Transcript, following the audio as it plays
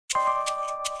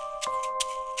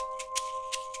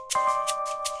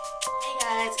Hey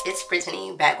guys, it's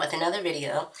Brittany back with another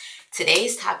video.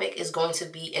 Today's topic is going to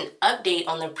be an update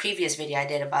on the previous video I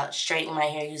did about straightening my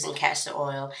hair using castor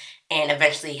oil and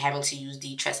eventually having to use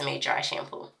the TRESemmé dry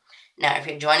shampoo. Now, if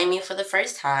you're joining me for the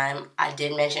first time, I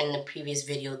did mention in the previous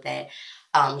video that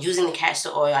using the castor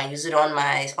oil, I use it on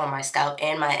my scalp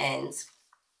and my ends.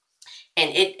 And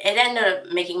it ended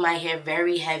up making my hair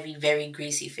very heavy, very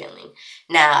greasy feeling.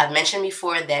 Now, I've mentioned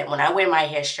before that when I wear my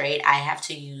hair straight, I have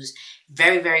to use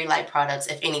very, very light products,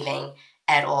 if anything,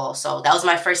 at all. So that was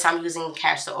my first time using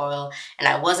castor oil, and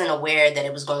I wasn't aware that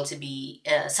it was going to be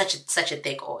such a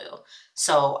thick oil.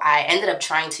 So I ended up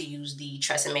trying to use the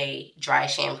TRESemmé dry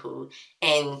shampoo,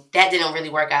 and that didn't really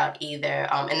work out either.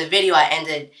 In the video, I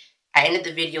ended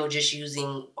the video just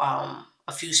using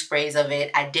a few sprays of it.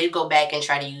 I did go back and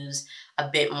try to use a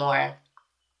bit more.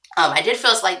 I did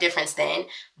feel a slight difference then,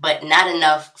 but not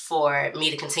enough for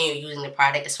me to continue using the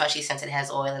product, especially since it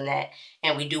has oil in that,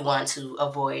 and we do want to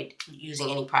avoid using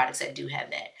any products that do have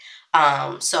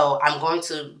that. So I'm going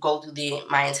to go through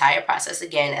my entire process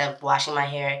again of washing my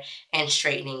hair and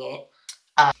straightening it.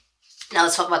 Now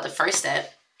let's talk about the first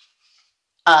step.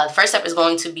 The first step is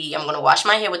going to be, I'm going to wash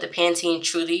my hair with the Pantene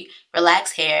Truly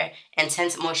Relax Hair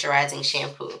Intense Moisturizing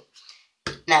Shampoo.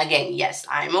 Now again, yes,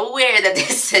 I'm aware that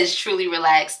this says Truly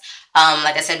Relaxed.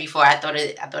 Like I said before, I thought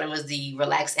it was the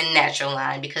Relaxed and Natural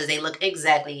line because they look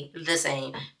exactly the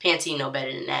same. Pantene know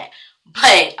better than that.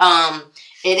 But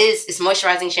it's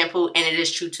moisturizing shampoo, and it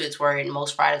is true to its word.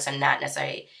 Most products are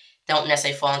don't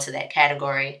necessarily fall into that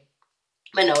category.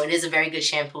 But no, it is a very good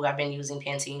shampoo. I've been using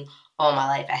Pantene all my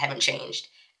life. I haven't changed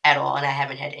at all, and I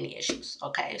haven't had any issues.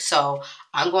 Okay, so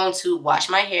I'm going to wash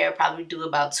my hair, probably do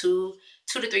about two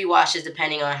to three washes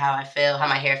depending on how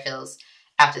my hair feels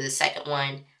after the second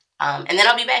one. And then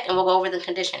I'll be back and we'll go over the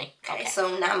conditioning. Okay,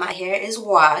 so now my hair is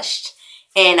washed,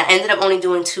 and I ended up only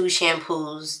doing 2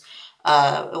 shampoos.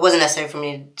 It wasn't necessary for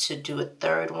me to do a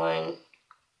third one.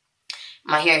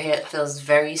 My hair feels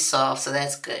very soft, so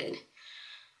that's good.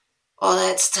 All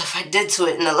that stuff I did to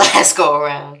it in the last go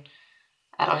around,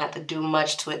 I don't have to do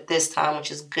much to it this time, which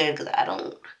is good because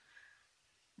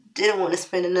didn't want to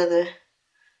spend another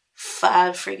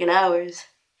 5 freaking hours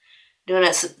doing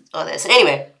all that. So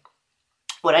anyway,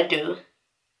 what I do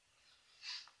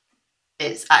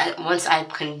is once I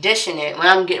condition it, when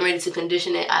I'm getting ready to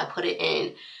condition it, I put it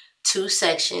in 2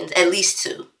 sections, at least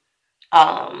 2.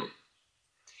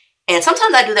 And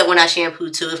sometimes I do that when I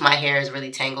shampoo too. If my hair is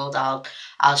really tangled,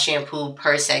 I'll shampoo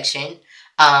per section.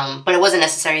 But it wasn't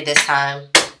necessary this time,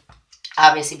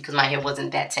 obviously, because my hair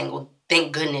wasn't that tangled.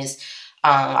 Thank goodness.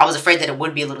 I was afraid that it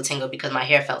would be a little tangled because my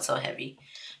hair felt so heavy.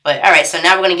 But all right, so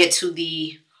now we're going to get to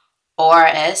the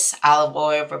ORS Olive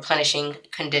Oil Replenishing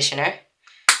Conditioner.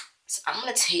 So I'm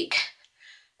going to take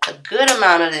a good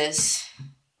amount of this.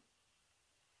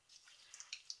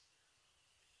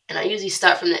 And I usually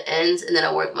start from the ends and then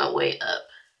I work my way up.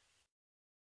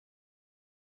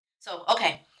 So,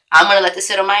 okay, I'm going to let this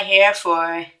sit on my hair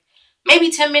for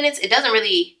maybe 10 minutes. It doesn't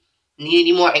really need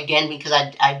any more, again, because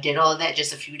I did all of that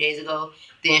just a few days ago.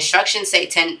 The instructions say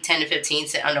 10 to 15,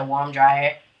 sit under warm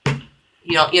dryer.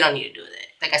 You don't need to do that.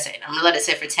 Like I said, I'm going to let it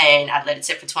sit for 10. I let it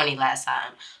sit for 20 last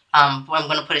time. But I'm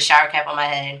going to put a shower cap on my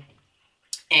head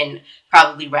and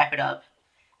probably wrap it up.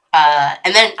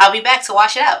 And then I'll be back to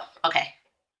wash it out. Okay.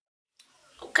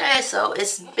 Okay, so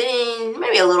it's been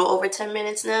maybe a little over 10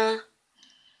 minutes now.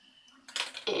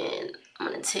 And I'm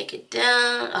going to take it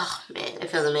down. Oh, man, it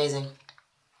feels amazing.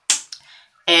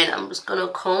 And I'm just going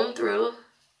to comb through.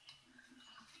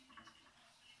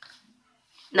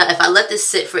 Now, if I let this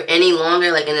sit for any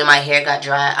longer, like, and then my hair got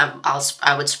dry,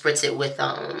 I would spritz it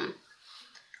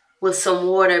with some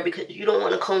water because you don't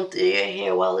want to comb through your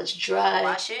hair while it's dry.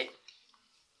 Wash it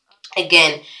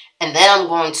again, and then I'm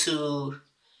going to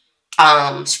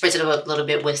spritz it a little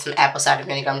bit with some apple cider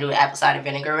vinegar. I'm doing apple cider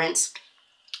vinegar rinse.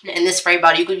 In this spray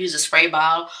bottle, you could use a spray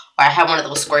bottle, or I have one of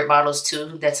those squirt bottles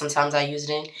too that sometimes I use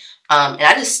it in. And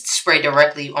I just spray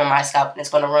directly on my scalp, and it's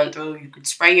going to run through. You could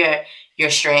spray your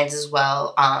strands as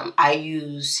well. I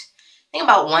use, I think,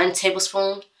 about 1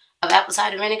 tablespoon of apple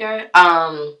cider vinegar.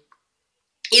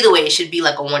 Either way, it should be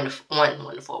like a 1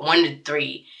 to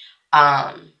 3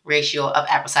 ratio of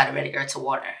apple cider vinegar to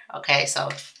water. Okay, so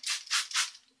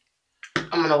I'm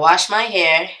going to wash my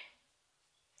hair.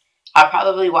 I'll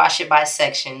probably wash it by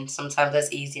section. Sometimes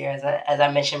that's easier, as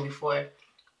I mentioned before.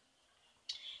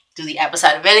 Do the apple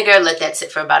cider vinegar, let that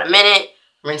sit for about a minute,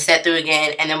 rinse that through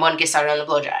again, and then we're going to get started on the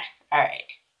blow dry. All right.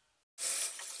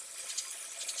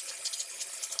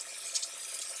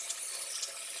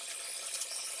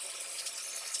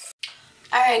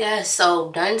 Alright guys, so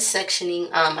done sectioning.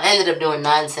 I ended up doing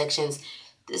 9 sections.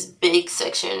 this big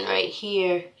section right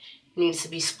here needs to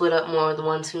be split up more, the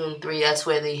 1, 2, and 3. That's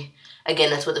where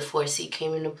that's where the 4C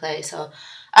came into play. So,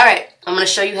 all right, I'm going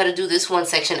to show you how to do this one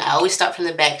section. I always start from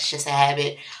the back. It's just a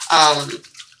habit.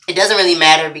 It doesn't really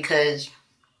matter because,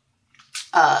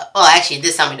 well, actually,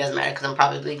 this time it doesn't matter because I'm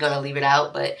probably going to leave it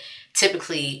out. But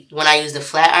typically, when I use the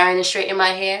flat iron to straighten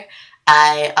my hair,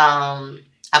 I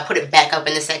put it back up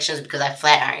in the sections because I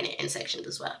flat iron it in sections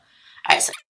as well. All right,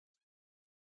 so.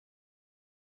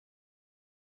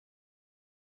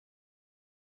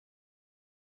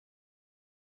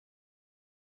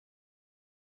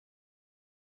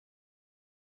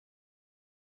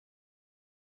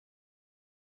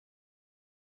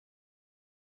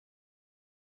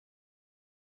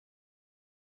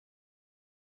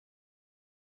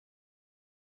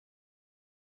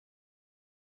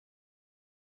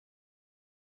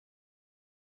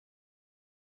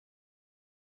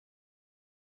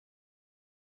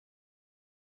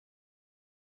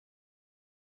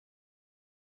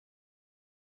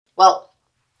 Well,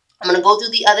 I'm going to go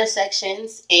through the other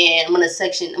sections, and I'm going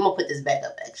to put this back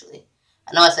up, actually.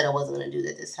 I know I said I wasn't going to do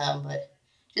that this time, but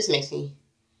just makes me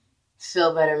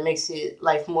feel better, makes it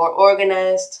life more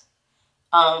organized.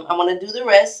 I'm going to do the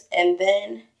rest, and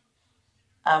then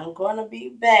I'm going to be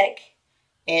back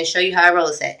and show you how I roll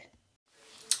this at.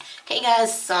 Okay,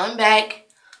 guys, so I'm back.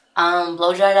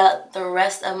 Blow dried out the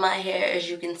rest of my hair, as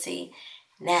you can see.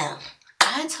 Now,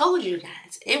 I told you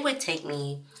guys it would take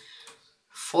me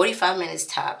 45 minutes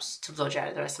tops to blow dry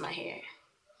the rest of my hair.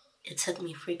 It took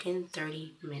me freaking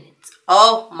 30 minutes.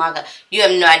 Oh my god. You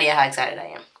have no idea how excited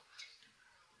I am.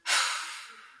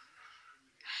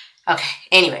 Okay,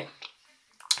 anyway.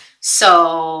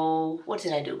 So, what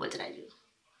did I do?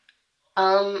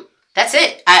 That's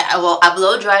it. I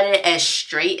blow dried it as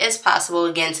straight as possible,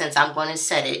 again, since I'm going to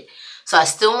set it. So I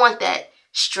still want that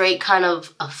straight kind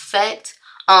of effect.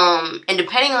 And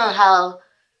depending on how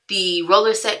the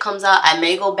roller set comes out, I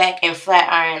may go back and flat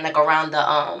iron like around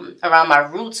my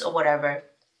roots or whatever.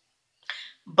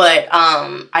 But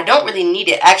I don't really need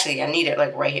it. Actually, I need it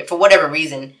like right here for whatever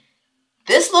reason.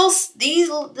 This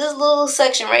little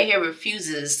section right here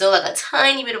refuses. It's still like a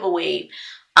tiny bit of a wave.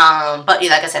 But yeah,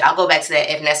 like I said, I'll go back to that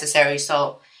if necessary.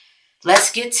 So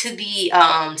let's get to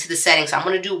the setting. So I'm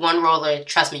gonna do one roller.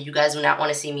 Trust me, you guys do not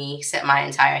want to see me set my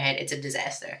entire head. It's a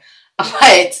disaster.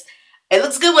 But it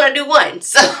looks good when I do one.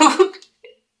 So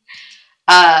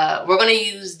we're gonna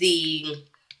use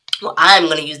I'm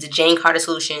gonna use the Jane Carter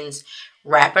Solutions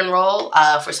Wrap and Roll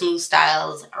for smooth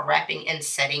styles, wrapping and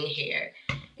setting hair.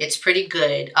 It's pretty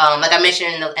good. Like I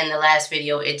mentioned in the last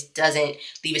video, it doesn't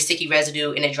leave a sticky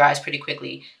residue and it dries pretty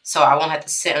quickly. So I won't have to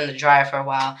sit on the dryer for a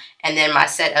while. And then my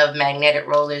set of magnetic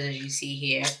rollers, as you see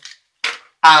here.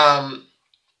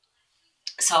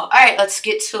 So, all right, let's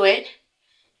get to it.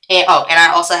 And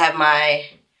I also have my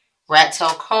rat tail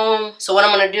comb. So what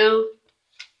I'm going to do,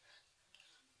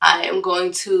 I am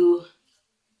going to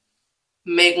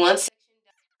make one section.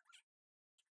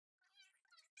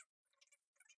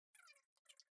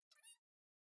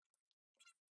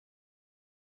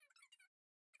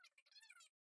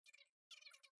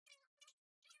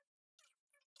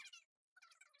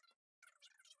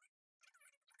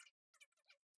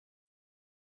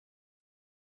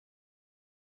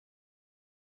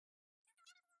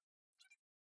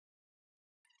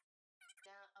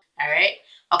 All right.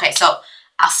 Okay, so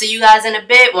I'll see you guys in a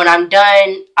bit when I'm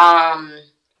done.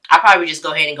 I'll probably just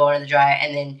go ahead and go under the dryer,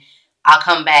 and then I'll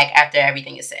come back after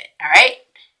everything is set. All right.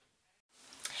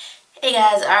 Hey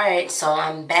guys. All right. So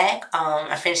I'm back.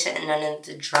 I finished setting under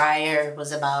the dryer. It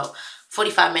was about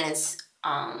 45 minutes.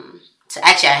 So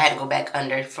actually, I had to go back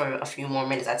under for a few more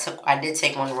minutes. I did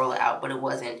take one roller out, but it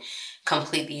wasn't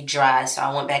completely dry, so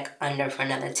I went back under for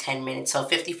another 10 minutes. So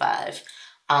 55.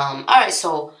 All right.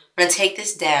 So I'm gonna take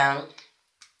this down.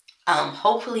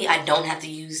 Hopefully I don't have to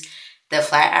use the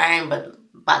flat iron, but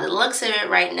by the looks of it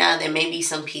right now, there may be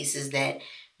some pieces that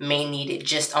may need it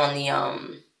just on the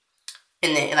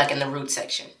in the root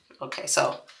section. Okay,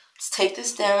 so let's take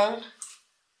this down.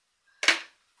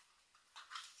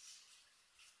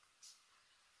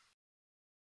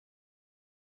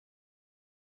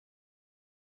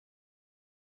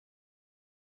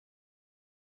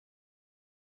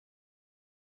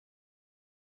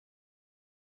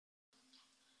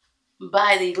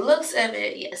 By the looks of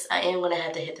it, yes, I am gonna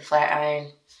have to hit the flat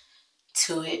iron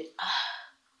to it.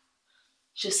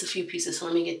 Just a few pieces, so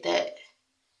let me get that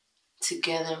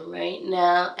together right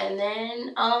now, and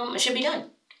then it should be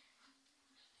done.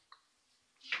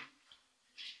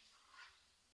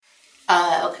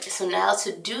 Okay, so now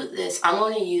to do this, I'm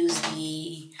going to use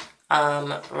the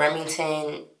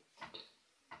Remington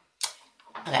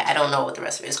Okay, I don't know what the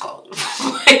rest of it is called.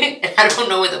 I don't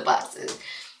know where the box is.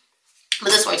 But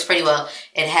this works pretty well.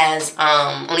 It has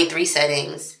only 3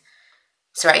 settings.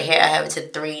 So right here I have it to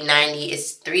 390.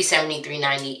 It's 370,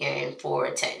 390, and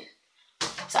 410.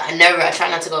 So I try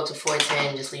not to go up to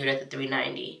 410, just leave it at the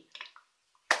 390.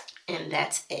 And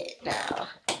that's it. Now,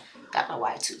 got my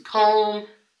wide tooth comb.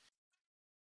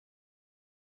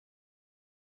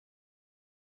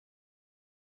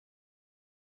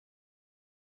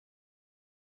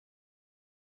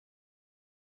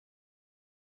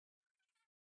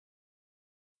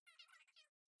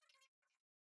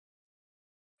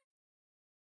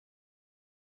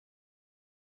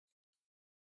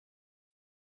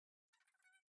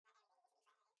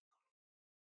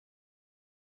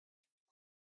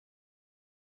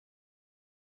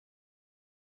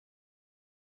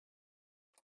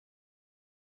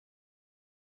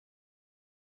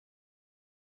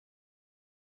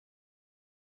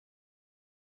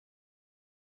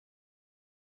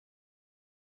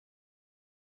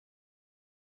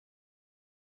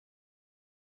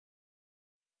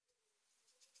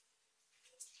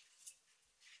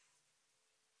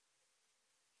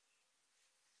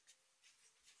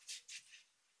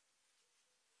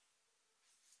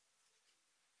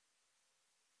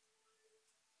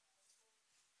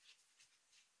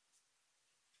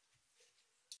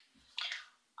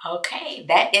 Okay,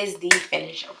 that is the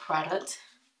finished product.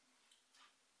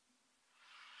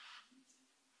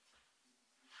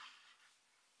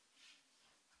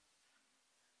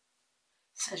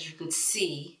 So as you can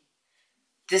see,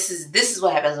 this is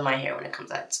what happens with my hair when it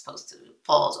comes out. It's supposed to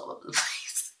falls all over the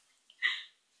place.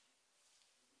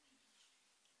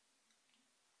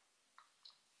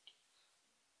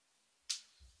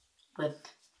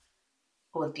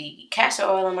 With the castor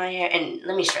oil in my hair, and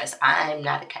let me stress, I'm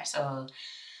not a castor oil.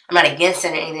 I'm not against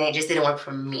it or anything. It just didn't work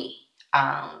for me.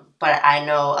 But I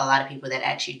know a lot of people that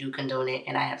actually do condone it,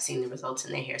 and I have seen the results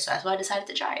in their hair, so that's why I decided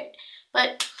to try it.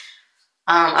 But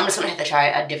I'm just gonna have to try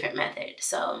a different method.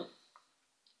 So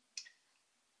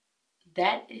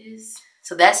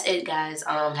that's it, guys.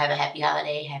 Have a happy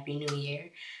holiday, happy new year.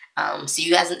 See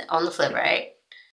you guys on the flip, right?